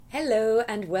Hello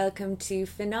and welcome to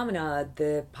Phenomena,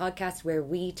 the podcast where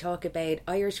we talk about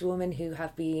Irish women who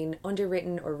have been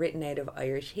underwritten or written out of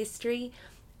Irish history.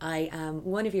 I am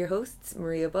one of your hosts,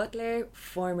 Maria Butler,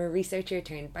 former researcher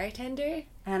turned bartender.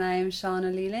 And I am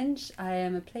Shauna Lee Lynch. I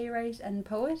am a playwright and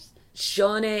poet.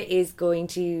 Shauna is going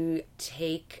to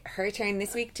take her turn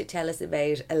this week to tell us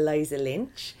about Eliza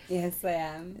Lynch. Yes, I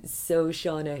am. So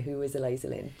Shauna, who is Eliza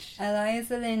Lynch?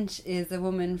 Eliza Lynch is a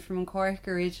woman from Cork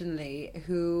originally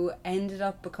who ended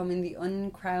up becoming the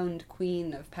uncrowned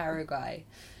queen of Paraguay.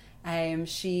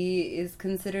 She is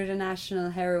considered a national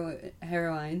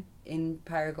heroine in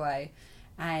Paraguay,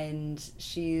 and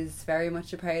she's very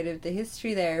much a part of the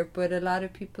history there, but a lot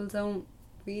of people don't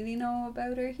really know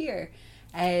about her here.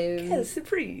 Quelle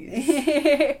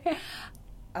surprise!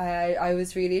 I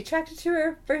was really attracted to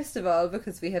her, first of all,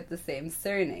 because we have the same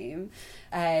surname.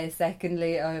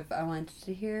 Secondly, I wanted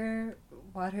to hear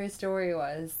what her story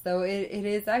was. So it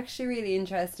is actually really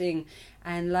interesting,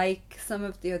 and like some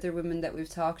of the other women that we've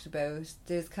talked about,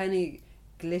 there's kind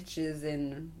of glitches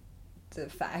in the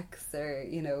facts, or,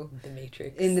 you know, The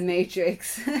Matrix. In the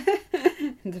Matrix.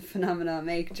 The Phenomena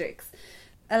Matrix.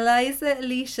 Eliza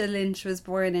Alicia Lynch was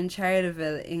born in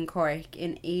Charleville in Cork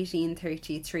in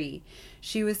 1833.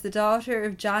 She was the daughter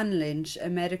of John Lynch, a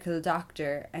medical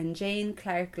doctor, and Jane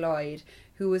Clark Lloyd,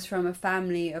 who was from a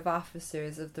family of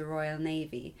officers of the Royal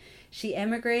Navy. She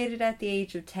emigrated at the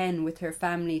age of 10 with her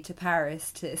family to Paris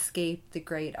to escape the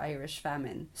Great Irish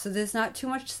Famine. So there's not too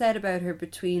much said about her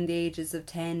between the ages of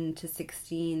 10 to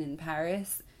 16 in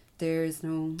Paris. There's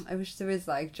no, I wish there was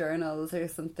like journals or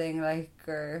something,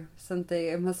 or something.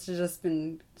 It must have just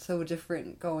been so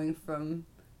different going from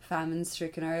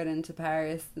famine-stricken Ireland to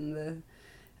Paris in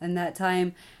that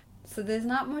time. So there's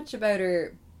not much about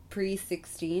her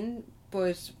pre-16,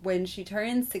 but when she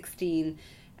turned 16,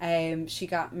 she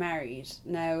got married.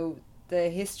 Now, the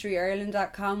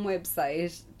HistoryIreland.com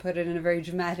website put it in a very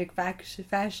dramatic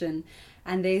fashion,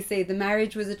 and they say the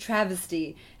marriage was a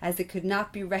travesty as it could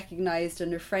not be recognised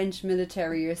under French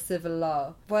military or civil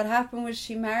law. What happened was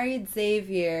she married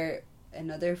Xavier,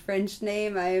 another French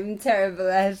name I am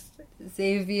terrible at,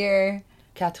 Xavier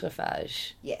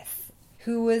Quatrefages. Yes.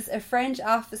 Who was a French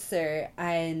officer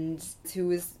and who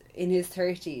was in his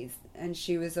 30s, and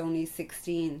she was only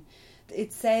 16.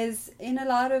 It says in a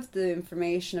lot of the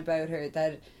information about her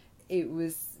that it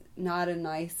was not a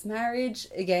nice marriage.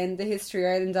 Again, the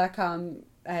HistoryIreland.com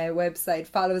website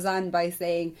follows on by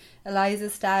saying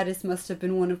Eliza's status must have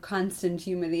been one of constant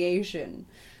humiliation.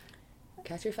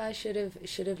 Quatrefages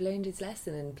should have learned his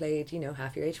lesson and played,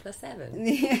 half your age plus 7.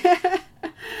 Yeah.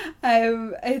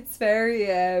 It's very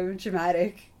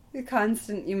dramatic.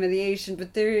 Constant humiliation,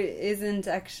 but there isn't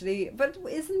actually. But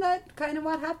isn't that kind of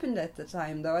what happened at the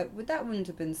time, though? That wouldn't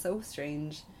have been so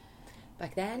strange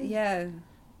Back then? Yeah.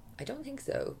 I don't think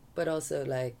so. But also,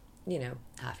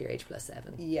 half your age plus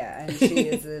 7. Yeah, and she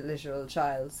is a literal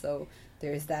child, so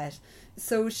there's that.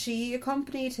 So she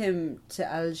accompanied him to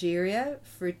Algeria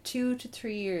for 2 to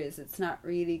 3 years. It's not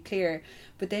really clear.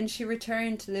 But then she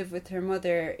returned to live with her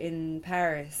mother in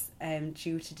Paris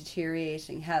due to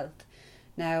deteriorating health.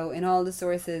 Now, in all the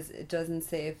sources, it doesn't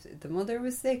say if the mother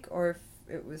was sick or if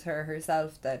it was her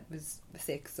herself that was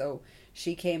sick, so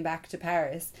she came back to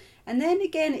Paris. And then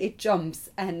again, it jumps,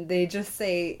 and they just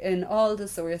say in all the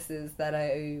sources that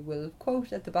I will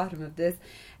quote at the bottom of this,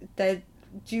 that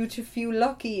due to few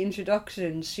lucky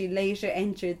introductions, she later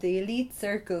entered the elite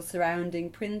circle surrounding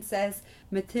Princess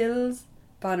Mathilde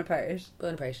Bonaparte.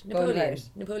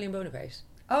 Napoleon Bonaparte.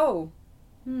 Oh,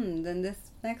 then this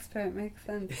next part makes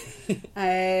sense.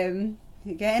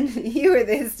 Again, you are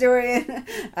the historian,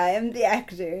 I am the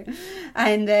actor.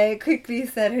 And quickly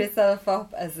set herself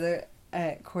up as a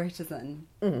courtesan.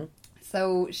 Mm-hmm.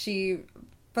 So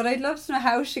but I'd love to know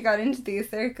how she got into these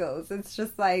circles. It's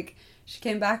just like she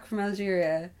came back from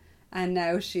Algeria and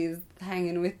now she's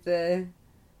hanging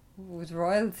with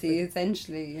royalty,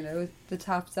 essentially, the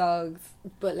top dogs.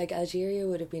 But Algeria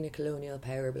would have been a colonial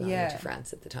power belonging to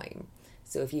France at the time.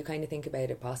 So if you kind of think about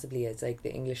it possibly as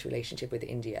the English relationship with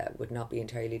India would not be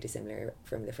entirely dissimilar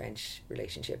from the French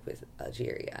relationship with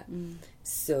Algeria.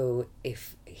 So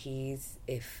if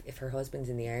her husband's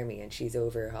in the army and she's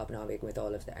over hobnobbing with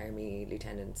all of the army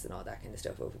lieutenants and all that kind of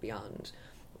stuff over beyond,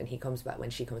 when she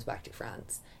comes back to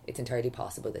France, it's entirely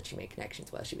possible that she made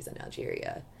connections while she was in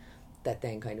Algeria that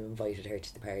then kind of invited her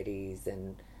to the parties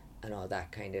and all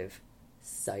that kind of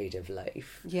side of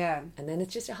life. Yeah. And then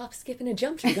it's just a hop, skip and a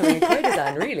jump to becoming a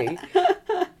courtesan, really.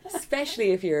 Especially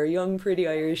if you're a young, pretty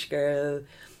Irish girl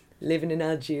living in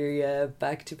Algeria,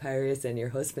 back to Paris, and your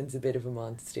husband's a bit of a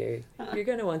monster. You're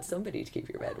going to want somebody to keep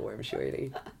your bed warm,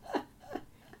 surely.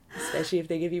 Especially if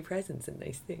they give you presents and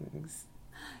nice things.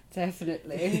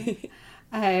 Definitely.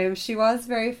 She was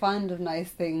very fond of nice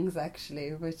things,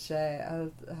 actually, which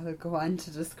I'll go on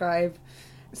to describe.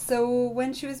 So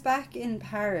when she was back in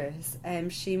Paris,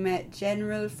 she met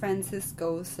General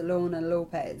Francisco Solana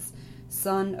Lopez,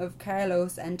 son of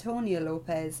Carlos Antonio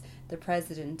Lopez, the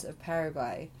president of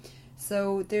Paraguay.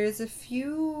 So there's a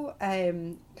few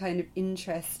kind of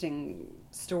interesting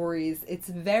stories. It's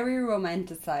very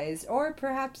romanticized, or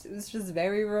perhaps it was just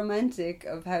very romantic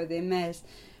of how they met.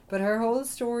 But her whole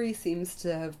story seems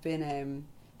to have been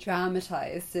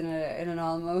dramatized in an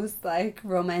almost like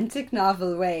romantic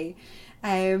novel way.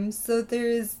 So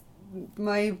there's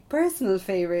my personal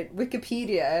favourite.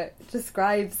 Wikipedia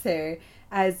describes her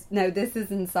as, now this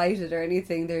isn't cited or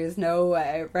anything, there is no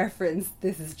reference,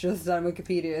 this is just on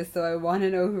Wikipedia, so I want to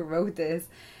know who wrote this.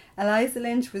 Eliza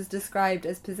Lynch was described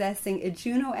as possessing a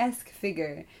Juno-esque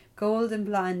figure, golden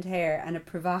blonde hair and a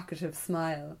provocative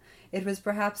smile. It was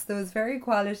perhaps those very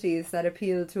qualities that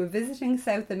appealed to a visiting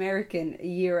South American a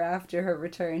year after her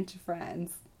return to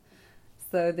France.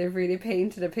 So they've really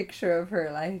painted a picture of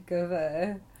her like of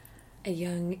a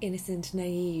young, innocent,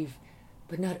 naive,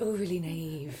 but not overly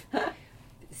naive.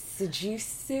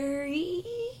 Seducery?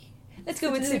 Let's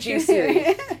go with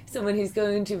seducery. Someone who's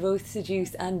going to both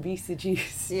seduce and be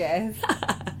seduced. Yes.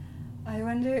 I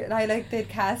wonder, they'd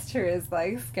cast her as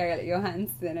like Scarlett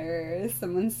Johansson or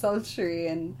someone sultry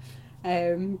and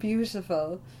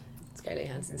beautiful. Scarlett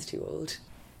Johansson's too old.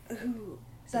 Ooh,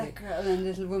 that girl in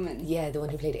Little Woman. Yeah, the one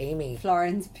who played Amy.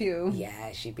 Florence Pugh.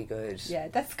 Yeah, she'd be good. Yeah,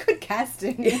 that's good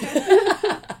casting.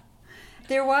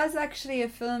 There was actually a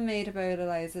film made about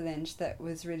Eliza Lynch that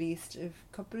was released a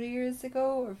couple of years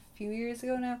ago, or a few years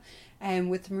ago now,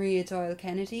 with Maria Doyle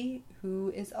Kennedy,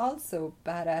 who is also a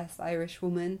badass Irish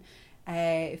woman.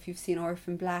 If you've seen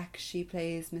Orphan Black, she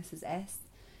plays Mrs. S,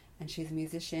 and she's a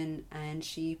musician, and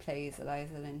she plays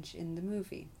Eliza Lynch in the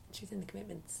movie. She's in The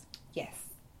Commitments.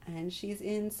 Yes, and she's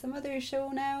in some other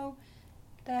show now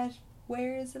that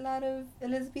wears a lot of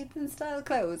Elizabethan style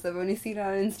clothes. I've only seen it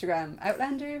on Instagram.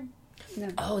 Outlander? No.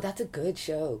 Oh, that's a good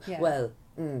show. Yeah. Well,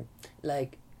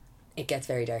 it gets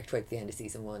very dark towards the end of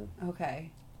season 1.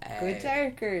 Okay. Good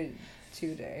dark or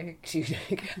too dark? Too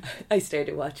dark. I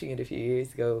started watching it a few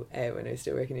years ago when I was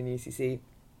still working in UCC,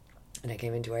 and I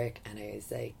came into work and I was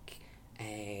like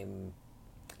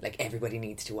everybody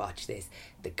needs to watch this.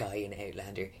 The guy in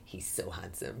Outlander, he's so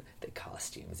handsome. The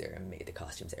costumes are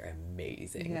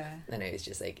amazing. Yeah. And I was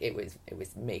just like, it was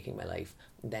making my life.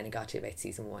 And then it got to about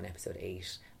season 1, episode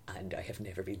 8, and I have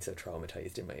never been so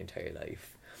traumatized in my entire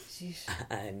life. Jeez.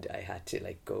 And I had to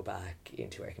like go back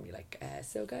into work and be like,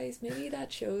 so guys, maybe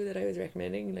that show that I was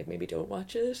recommending, like maybe don't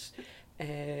watch it.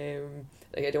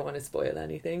 Like I don't want to spoil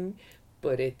anything,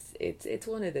 but it's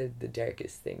one of the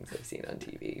darkest things I've seen on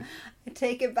TV. I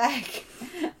take it back.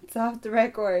 It's off the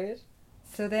record.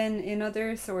 So then in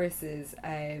other sources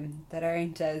that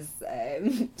aren't as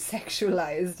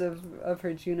sexualized of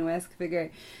her Juno-esque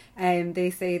figure,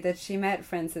 they say that she met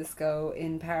Francisco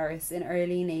in Paris in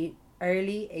early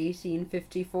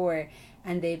 1854,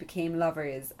 and they became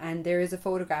lovers. And there is a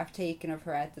photograph taken of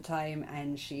her at the time,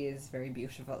 and she is very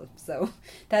beautiful. So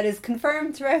that is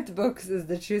confirmed throughout the books, is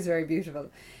that she was very beautiful.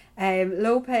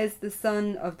 Lopez, the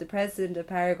son of the president of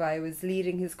Paraguay, was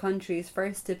leading his country's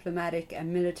first diplomatic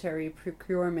and military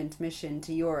procurement mission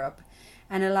to Europe,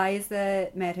 and Eliza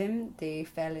met him. They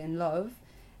fell in love.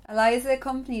 Eliza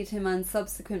accompanied him on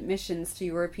subsequent missions to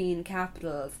European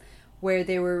capitals, where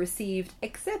they were received,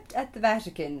 except at the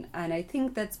Vatican, and I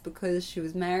think that's because she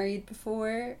was married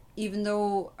before, even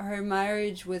though her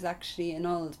marriage was actually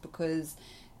annulled because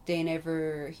she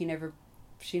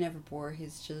never bore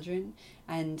his children,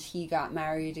 and he got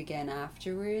married again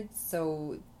afterwards.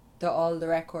 So all the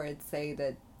records say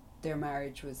that their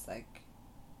marriage was like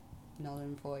null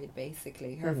and void,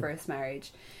 basically, her first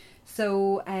marriage.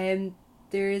 So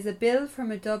there is a bill from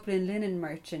a Dublin linen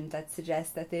merchant that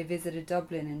suggests that they visited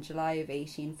Dublin in July of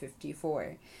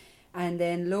 1854. And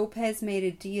then Lopez made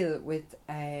a deal with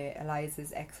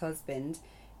Eliza's ex-husband,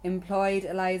 employed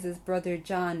Eliza's brother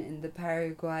John in the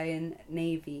Paraguayan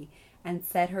Navy, and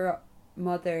set her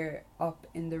mother up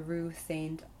in the Rue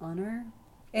Saint Honor.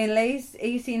 In late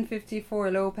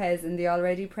 1854, Lopez and the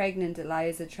already pregnant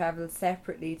Eliza travelled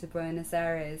separately to Buenos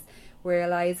Aires, where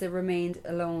Eliza remained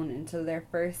alone until their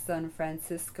first son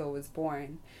Francisco was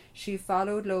born. She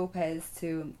followed Lopez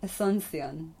to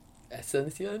Asuncion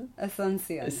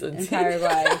in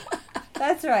Paraguay.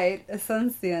 That's right,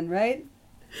 Asuncion, right?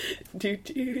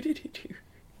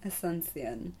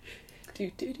 Asuncion.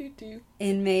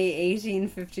 In May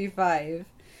 1855.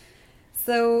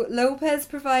 So Lopez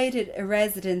provided a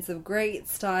residence of great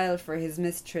style for his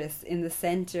mistress in the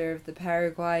centre of the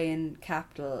Paraguayan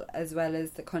capital as well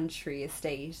as the country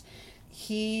estate.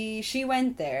 She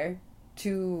went there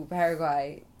to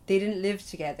Paraguay. They didn't live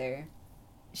together.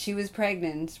 She was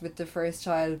pregnant with the first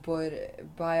child,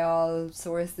 but by all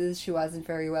sources she wasn't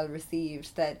very well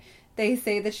received. That they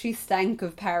say that she stank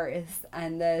of Paris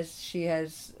and that she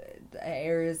had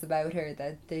airs about her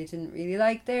that they didn't really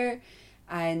like there,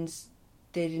 and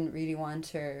they didn't really want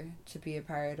her to be a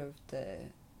part of the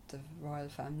royal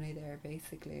family there,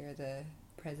 basically, or the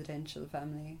presidential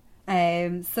family.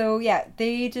 So yeah,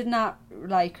 they did not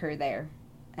like her there.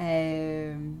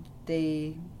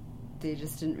 They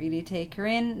just didn't really take her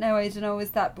in. Now, I don't know,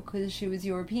 is that because she was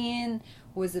European?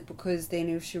 Was it because they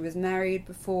knew she was married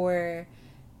before?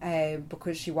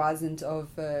 Because she wasn't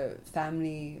of a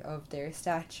family of their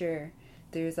stature?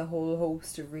 There's a whole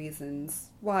host of reasons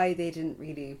why they didn't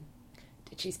really...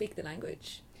 Did she speak the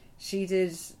language? She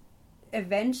did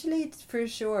eventually, for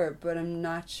sure, but I'm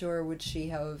not sure would she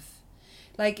have...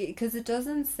 Like, because it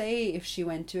doesn't say if she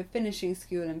went to a finishing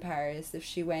school in Paris, if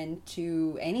she went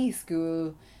to any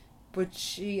school,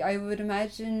 but I would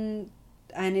imagine,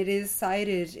 and it is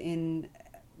cited in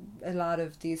a lot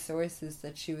of these sources,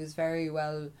 that she was very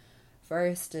well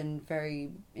versed and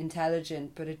very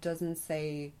intelligent, but it doesn't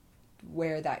say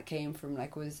where that came from.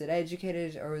 Like, was it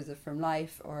educated, or was it from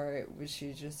life, or was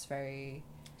she just very...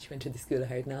 She went to the school of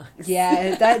hard knocks.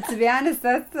 Yeah, that, to be honest,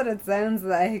 that's what it sounds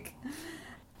like.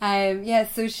 Yeah,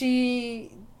 so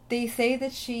they say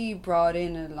that she brought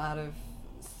in a lot of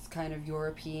kind of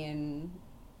European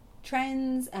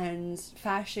trends and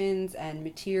fashions and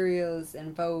materials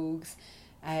and vogues,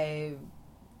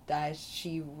 that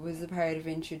she was a part of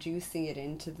introducing it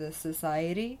into the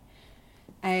society.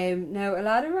 Now, a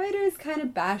lot of writers kind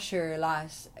of bash her a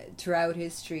lot throughout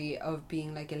history of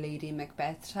being like a Lady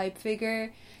Macbeth type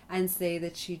figure, and say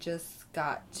that she just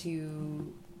got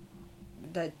to...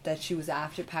 that she was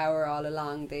after power all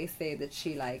along. They say that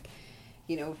she, like,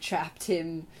 you know, trapped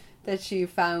him, that she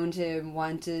found him,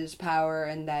 wanted power,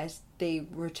 and that they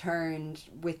returned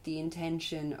with the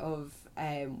intention of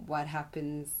what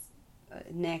happens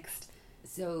next.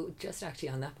 So just actually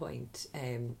on that point,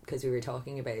 because we were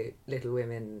talking about Little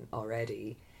Women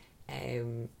already,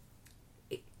 it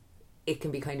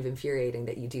can be kind of infuriating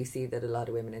that you do see that a lot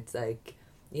of women, it's like,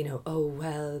 you know, oh,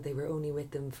 well, they were only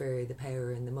with them for the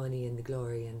power and the money and the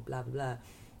glory and blah, blah, blah.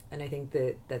 And I think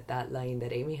that line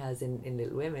that Amy has in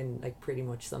Little Women, like, pretty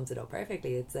much sums it up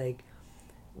perfectly. It's like,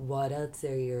 what else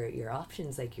are your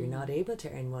options? Like, you're not able to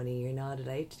earn money, you're not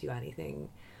allowed to do anything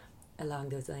along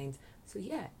those lines. So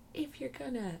yeah, if you're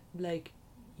gonna, like,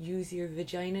 use your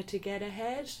vagina to get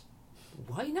ahead,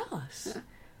 why not?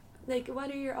 Like,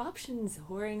 what are your options?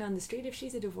 Whoring on the street? If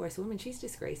she's a divorced woman, she's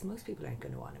disgraced. Most people aren't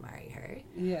going to want to marry her.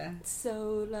 Yeah.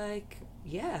 So, like,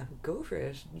 yeah, go for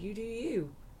it. You do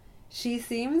you. She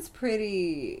seems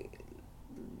pretty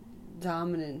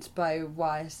dominant by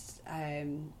what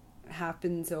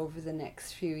happens over the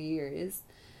next few years.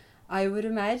 I would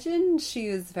imagine she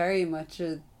was very much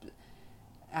a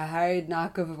hard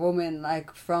knock of a woman,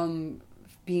 like, from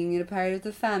being a part of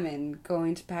the famine,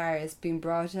 going to Paris, being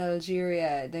brought to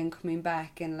Algeria, then coming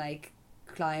back and, like,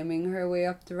 climbing her way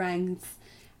up the ranks.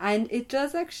 And it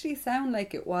does actually sound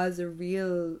like it was a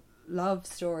real love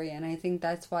story, and I think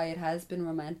that's why it has been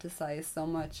romanticized so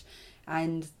much,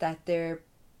 and that their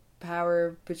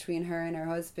power between her and her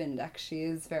husband actually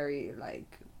is very,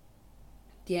 like,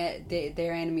 yeah,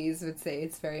 their enemies would say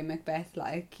it's very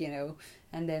Macbeth-like, you know,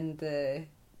 and then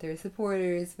their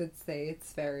supporters would say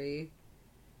it's very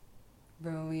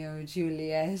Romeo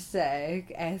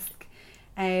Juliet-esque.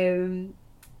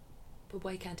 But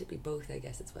why can't it be both, I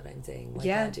guess is what I'm saying. Why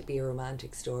can't it be a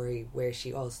romantic story where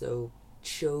she also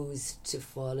chose to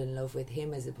fall in love with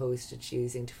him, as opposed to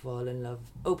choosing to fall in love,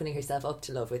 opening herself up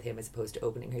to love with him, as opposed to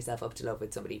opening herself up to love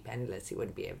with somebody penniless who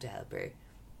wouldn't be able to help her?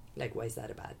 Like, why is that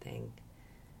a bad thing?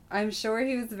 I'm sure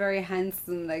he was a very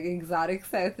handsome, like, exotic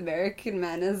South American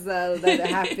man as well, that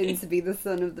happened to be the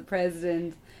son of the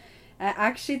president.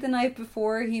 Actually, the night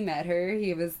before he met her,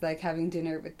 he was, like, having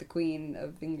dinner with the Queen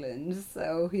of England,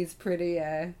 so he's pretty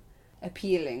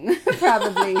appealing,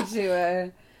 probably,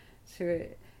 to a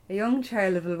young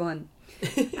Charleville one.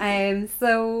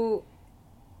 So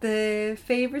the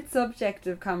favourite subject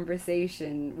of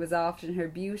conversation was often her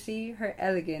beauty, her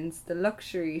elegance, the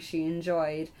luxury she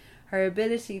enjoyed, her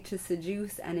ability to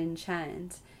seduce and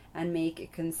enchant and make a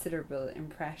considerable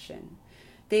impression.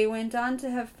 They went on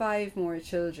to have 5 more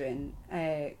children: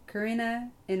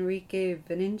 Corinna, Enrique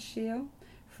Vinicio,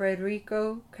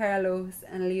 Federico, Carlos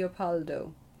and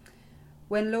Leopoldo.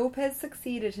 When Lopez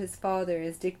succeeded his father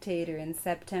as dictator in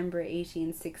September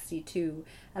 1862,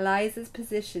 Eliza's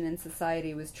position in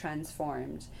society was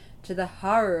transformed. To the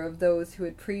horror of those who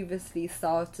had previously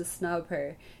sought to snub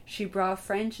her, she brought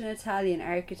French and Italian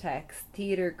architects,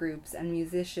 theatre groups and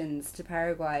musicians to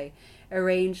Paraguay,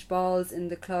 arranged balls in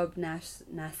the Club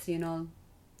Nacional,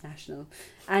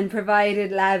 and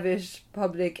provided lavish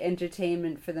public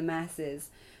entertainment for the masses.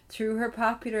 Through her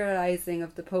popularizing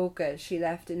of the polka, she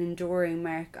left an enduring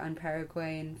mark on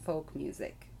Paraguayan folk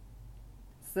music.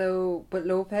 But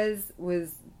Lopez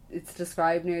it's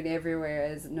described nearly everywhere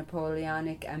as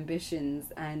Napoleonic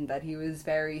ambitions, and that he was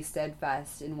very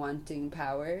steadfast in wanting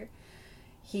power.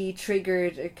 He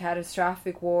triggered a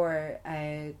catastrophic war,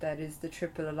 that is the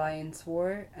Triple Alliance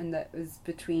War, and that was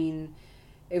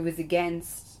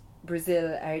against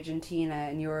Brazil, Argentina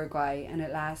and Uruguay, and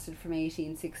it lasted from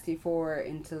 1864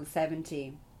 until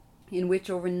 70, in which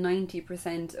over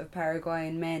 90% of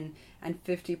Paraguayan men and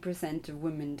 50% of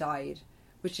women died,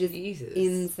 which is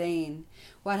insane.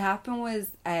 What happened was,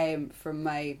 from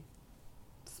my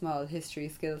small history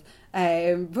skills,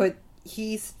 but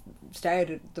he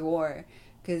started the war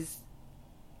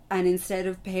and instead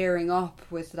of pairing up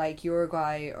with like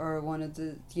Uruguay or one of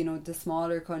the the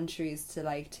smaller countries to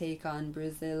like take on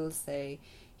Brazil, say,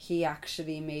 he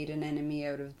actually made an enemy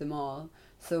out of them all.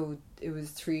 So it was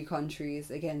 3 countries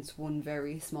against one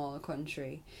very small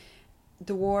country.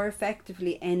 The war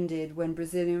effectively ended when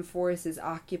Brazilian forces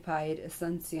occupied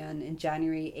Asuncion in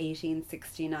January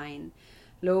 1869.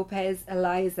 Lopez,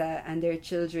 Eliza and their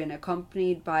children,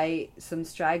 accompanied by some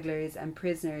stragglers and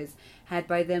prisoners, had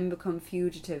by then become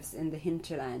fugitives in the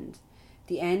hinterland.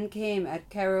 The end came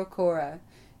at Carocora,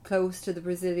 close to the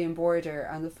Brazilian border,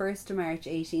 on the 1st of March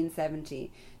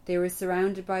 1870. They were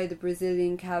surrounded by the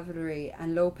Brazilian cavalry,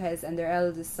 and Lopez and their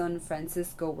eldest son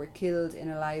Francisco were killed in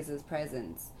Eliza's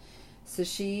presence. So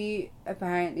she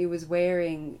apparently was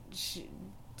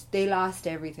they lost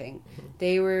everything.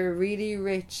 They were really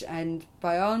rich and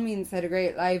by all means had a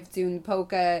great life doing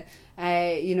polka,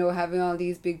 having all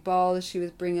these big balls. She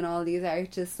was bringing all these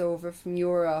artists over from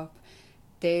Europe.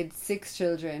 They had 6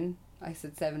 children. I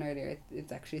said 7 earlier,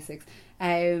 it's actually 6.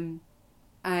 And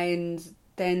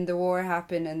then the war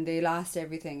happened and they lost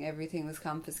everything. Everything was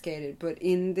confiscated. But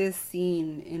in this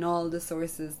scene, in all the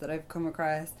sources that I've come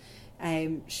across,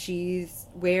 she's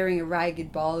wearing a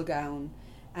ragged ball gown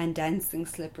and dancing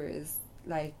slippers,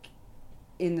 like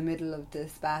in the middle of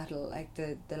this battle, like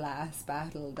the last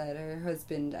battle that her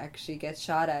husband actually gets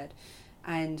shot at,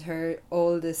 and her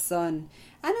oldest son,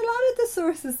 and a lot of the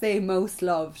sources say most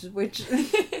loved, which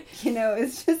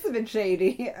is just a bit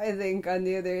shady, I think, on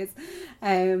the others,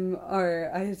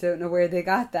 or I don't know where they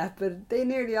got that, but they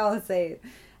nearly all say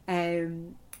it.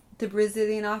 The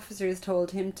Brazilian officers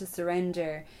told him to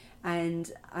surrender,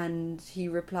 and he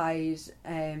replied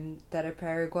that a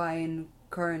Paraguayan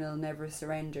colonel never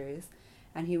surrenders,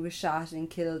 and he was shot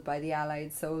and killed by the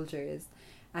Allied soldiers.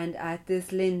 And at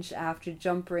this lynch, after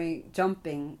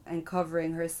jumping and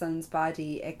covering her son's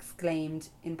body, exclaimed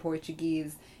in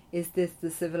Portuguese, "Is this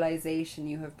the civilization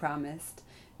you have promised?"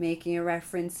 making a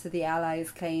reference to the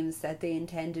Allies' claims that they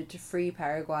intended to free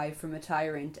Paraguay from a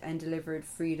tyrant and delivered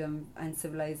freedom and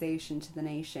civilization to the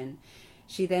nation.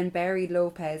 She then buried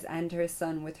Lopez and her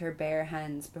son with her bare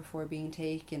hands before being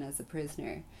taken as a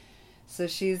prisoner. So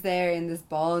she's there in this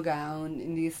ball gown,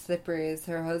 in these slippers.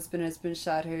 Her husband has been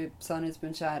shot, her son has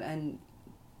been shot, and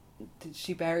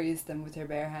she buries them with her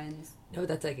bare hands. No,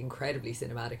 that's like incredibly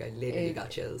cinematic. I literally got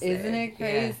chills. Isn't it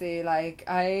crazy? Yeah. Like,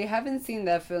 I haven't seen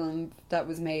that film that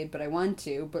was made, but I want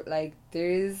to. But like,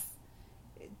 it's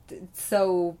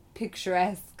so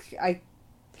picturesque.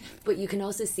 But you can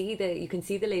also see the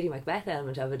Lady Macbeth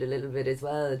element of it a little bit as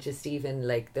well. Just even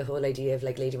like the whole idea of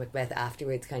like Lady Macbeth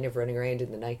afterwards, kind of running around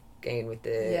in the nightgown with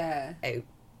the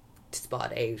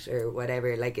spot out or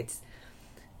whatever. Like, it's,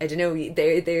 I don't know.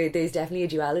 There's definitely a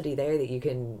duality there that you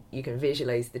can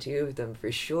visualize the two of them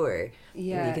for sure.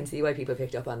 Yeah, and you can see why people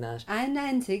picked up on that. And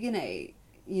Antigone,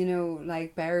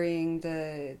 like burying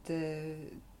the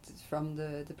from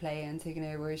the play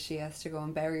Antigone, where she has to go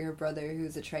and bury her brother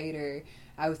who's a traitor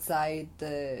outside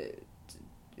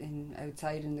in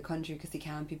the country because he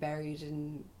can't be buried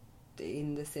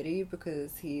in the city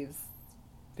because he's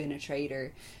been a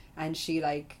traitor, and she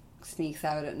like sneaks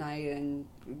out at night and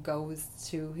goes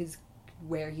to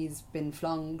where he's been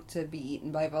flung to be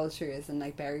eaten by vultures and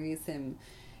like buries him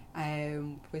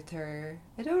with her,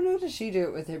 I don't know, does she do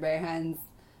it with her bare hands?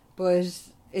 But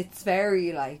it's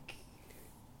very like,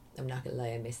 I'm not gonna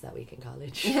lie, I missed that week in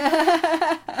college.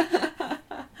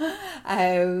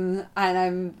 And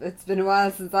it's been a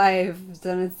while since I've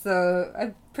done it,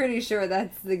 so pretty sure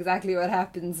that's exactly what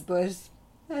happens, but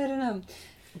I don't know.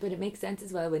 But it makes sense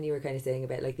as well when you were kind of saying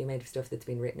about like the amount of stuff that's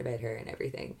been written about her and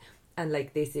everything. And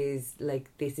like this is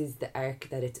the arc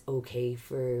that it's okay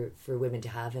for women to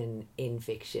have in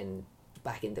fiction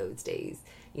back in those days.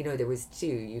 You know, there was two.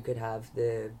 You could have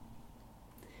the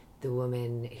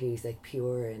woman who's like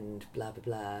pure and blah blah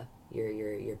blah,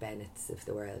 your Bennets of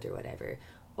the world or whatever,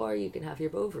 or you can have your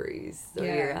Bovarys or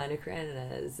your Anna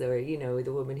Kareninas, or you know,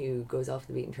 the woman who goes off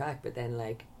the beaten track but then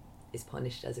like is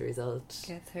punished as a result,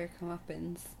 gets her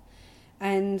comeuppance.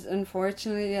 And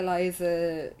unfortunately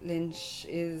Eliza Lynch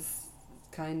is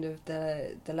kind of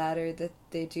the latter, that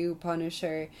they do punish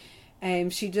her.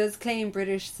 She does claim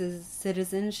British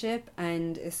citizenship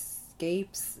and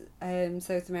escapes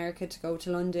South America to go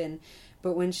to London,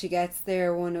 but when she gets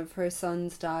there, one of her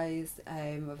sons dies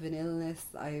of an illness.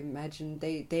 I imagine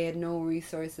they had no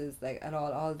resources like at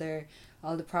all.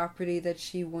 All the property that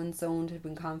she once owned had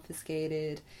been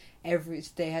confiscated.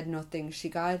 They had nothing. She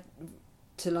got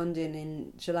to London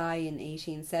in July in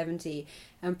 1870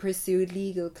 and pursued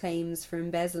legal claims for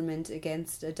embezzlement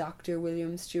against a Dr.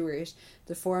 William Stewart,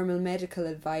 the former medical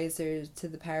advisor to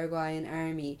the Paraguayan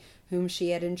army, whom she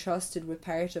had entrusted with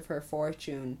part of her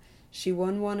fortune. She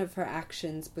won one of her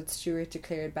actions, but Stewart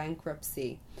declared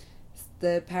bankruptcy.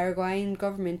 The Paraguayan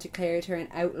government declared her an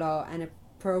outlaw and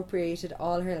appropriated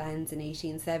all her lands in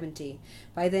 1870.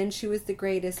 By then she was the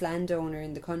greatest landowner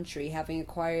in the country, having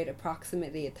acquired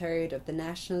approximately a third of the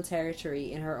national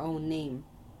territory in her own name.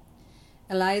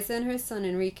 Eliza and her son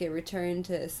Enrique returned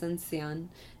to Asuncion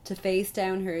to face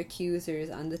down her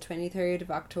accusers on the 23rd of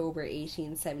October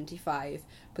 1875,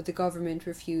 but the government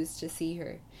refused to see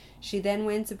her. She then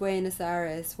went to Buenos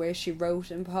Aires, where she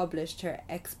wrote and published her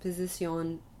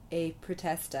Exposición a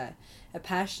Protesta, a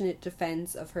passionate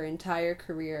defence of her entire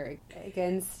career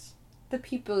against the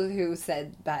people who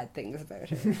said bad things about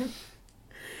her.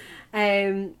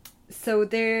 So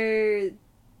there's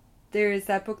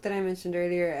that book that I mentioned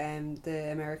earlier,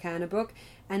 the Americana book,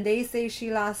 and they say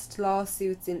she lost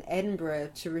lawsuits in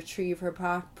Edinburgh to retrieve her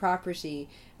property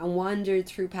and wandered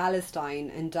through Palestine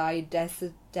and died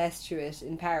destitute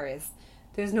in Paris.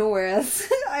 There's nowhere else.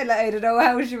 I don't know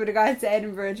how she would have got to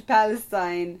Edinburgh, to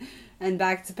Palestine and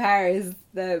back to Paris,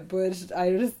 but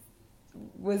I just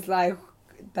was like,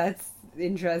 that's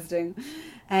interesting.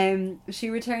 She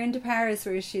returned to Paris,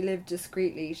 where she lived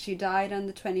discreetly. She died on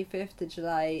the 25th of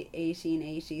July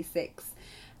 1886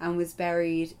 and was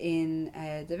buried in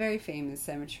the very famous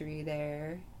cemetery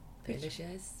there. Père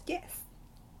Lachaise? Yes.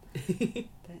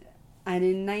 And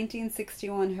in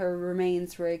 1961 her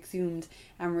remains were exhumed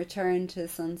and returned to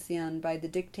Asuncion by the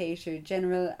dictator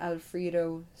General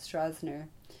Alfredo Stroessner,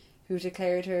 who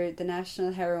declared her the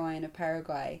national heroine of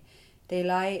Paraguay. They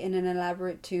lie in an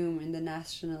elaborate tomb in the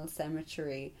National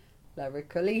Cemetery, La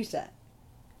Recoleta.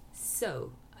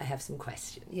 So, I have some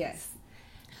questions. Yes.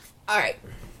 Alright.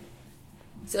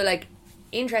 So, like,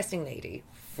 interesting lady,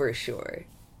 for sure.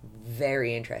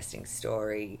 Very interesting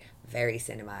story, very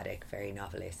cinematic, very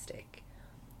novelistic.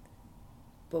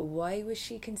 But why was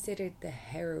she considered the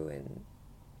heroine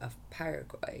of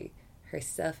Paraguay?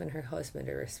 Herself and her husband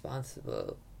are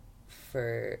responsible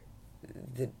for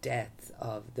the death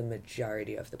of the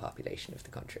majority of the population of the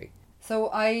country.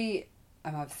 So I'm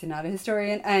obviously not a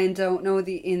historian and don't know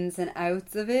the ins and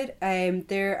outs of it.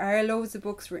 There are loads of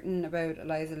books written about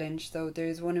Eliza Lynch. So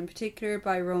there's one in particular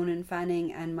by Ronan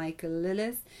Fanning and Michael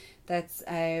Lillis that's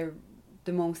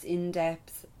the most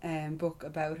in-depth book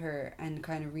about her, and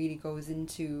kind of really goes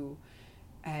into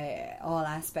all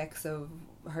aspects of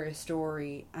her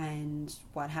story and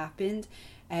what happened.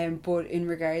 But in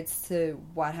regards to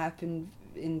what happened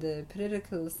in the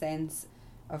political sense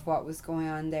of what was going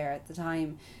on there at the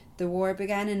time, the war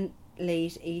began in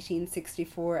late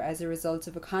 1864 as a result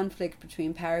of a conflict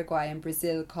between Paraguay and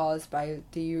Brazil caused by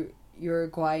the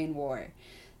Uruguayan War.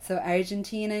 So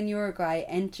Argentina and Uruguay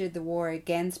entered the war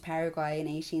against Paraguay in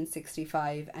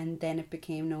 1865, and then it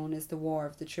became known as the War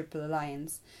of the Triple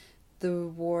Alliance. The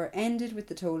war ended with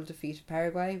the total defeat of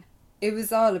Paraguay. It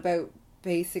was all about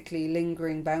basically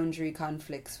lingering boundary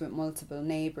conflicts with multiple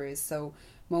neighbours, so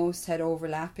most had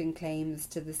overlapping claims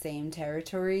to the same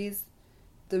territories.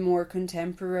 The more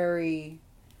contemporary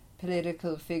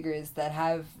political figures that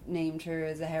have named her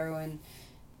as a heroine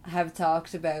have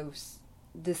talked about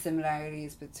the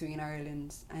similarities between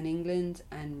Ireland and England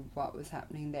and what was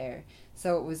happening there.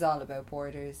 So it was all about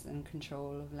borders and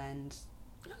control of land,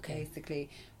 basically.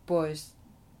 But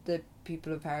the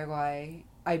people of Paraguay,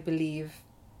 I believe,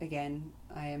 again,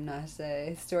 I am not a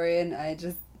historian, I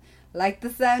just like the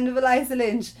sound of Eliza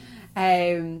Lynch.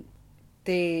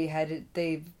 They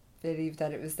believed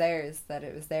that it was theirs, that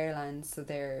it was their land, so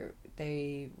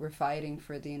they were fighting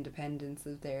for the independence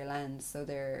of their land, so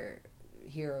they're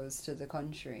heroes to the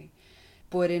country.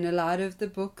 But in a lot of the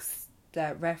books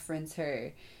that reference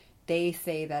her, they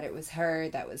say that it was her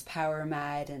that was power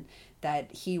mad and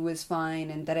that he was fine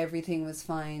and that everything was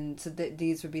fine. So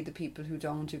these would be the people who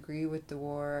don't agree with the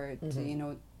war,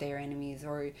 their enemies.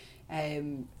 Or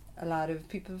a lot of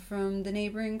people from the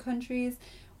neighbouring countries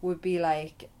would be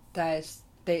like that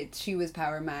she was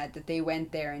power mad, that they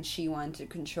went there and she wanted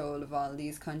control of all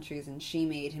these countries and she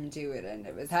made him do it and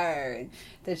it was her, and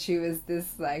that she was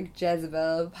this like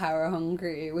Jezebel, power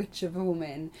hungry witch of a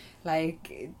woman,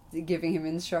 like giving him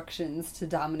instructions to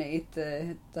dominate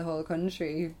the whole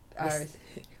country.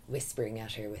 Whispering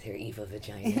at her with her evil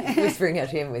vagina. Whispering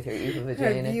at him with her evil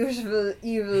vagina. Her beautiful,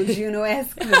 evil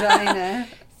Juno-esque vagina.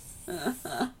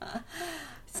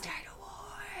 Start a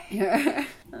war.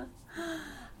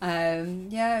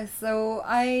 So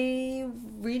I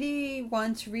really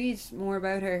want to read more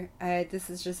about her. This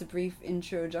is just a brief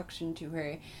introduction to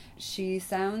her. She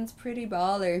sounds pretty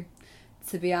baller,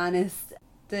 to be honest.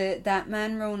 That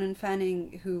man Ronan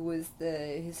Fanning, who was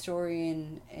the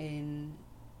historian in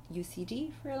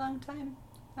UCD for a long time,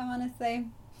 I want to say.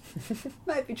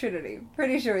 Might be Trinity.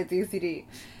 Pretty sure it's UCD.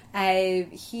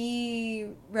 He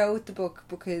wrote the book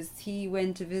because he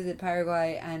went to visit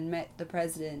Paraguay and met the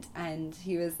president, and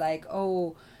he was like,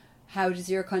 "Oh, how does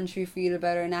your country feel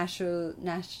about our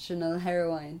national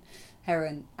heroine?"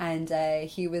 And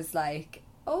he was like,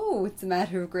 "Oh, it's a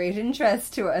matter of great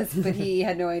interest to us," but he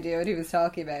had no idea what he was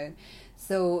talking about.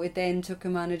 So it then took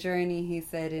him on a journey. He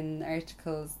said in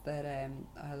articles that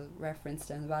I'll reference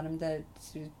down the bottom that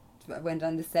he went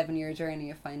on the 7-year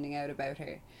journey of finding out about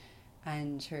her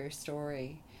and her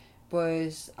story.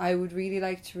 But I would really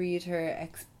like to read her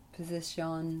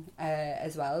exposition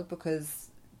as well, because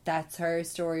that's her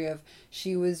story of,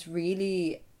 she was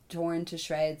really torn to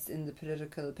shreds in the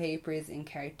political papers, in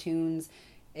cartoons,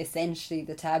 essentially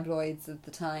the tabloids at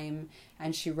the time,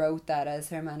 and she wrote that as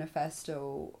her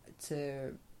manifesto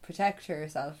to protect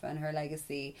herself and her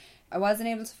legacy. I wasn't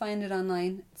able to find it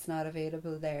online. It's not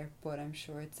available there, but I'm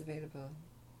sure it's available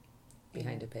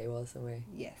behind a paywall somewhere.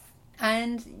 Yes.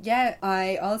 And yeah,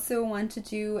 I also want to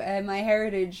do my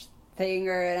heritage thing,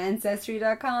 or an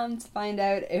ancestry.com, to find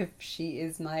out if she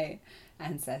is my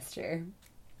ancestor.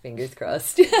 Fingers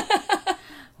crossed.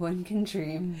 One can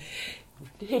dream.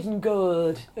 Hidden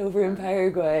gold over in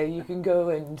Paraguay. You can go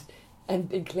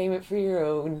and claim it for your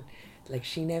own, like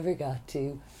she never got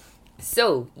to.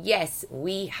 So, yes,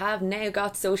 we have now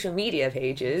got social media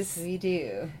pages. We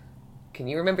do. Can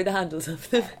you remember the handles of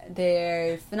them?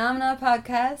 They're Phenomenal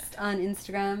Podcast on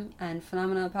Instagram and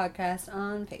Phenomenal Podcast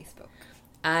on Facebook.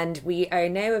 And we are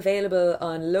now available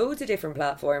on loads of different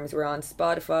platforms. We're on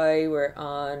Spotify, we're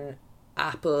on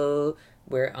Apple,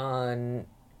 we're on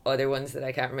other ones that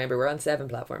I can't remember. We're on 7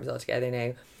 platforms altogether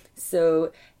now.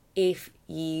 So if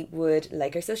you would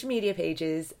like our social media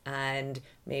pages and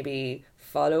maybe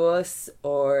follow us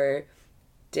or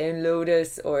download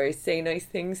us or say nice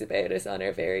things about us on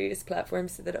our various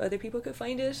platforms so that other people could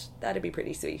find it, that'd be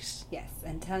pretty sweet. Yes,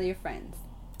 and tell your friends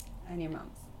and your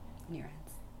mums and your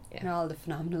aunts. Yeah. And all the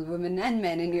phenomenal women and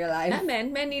men in your life.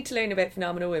 And men need to learn about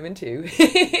phenomenal women too.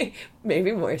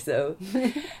 Maybe more so.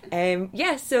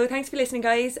 So thanks for listening,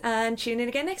 guys, and tune in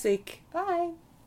again next week. Bye.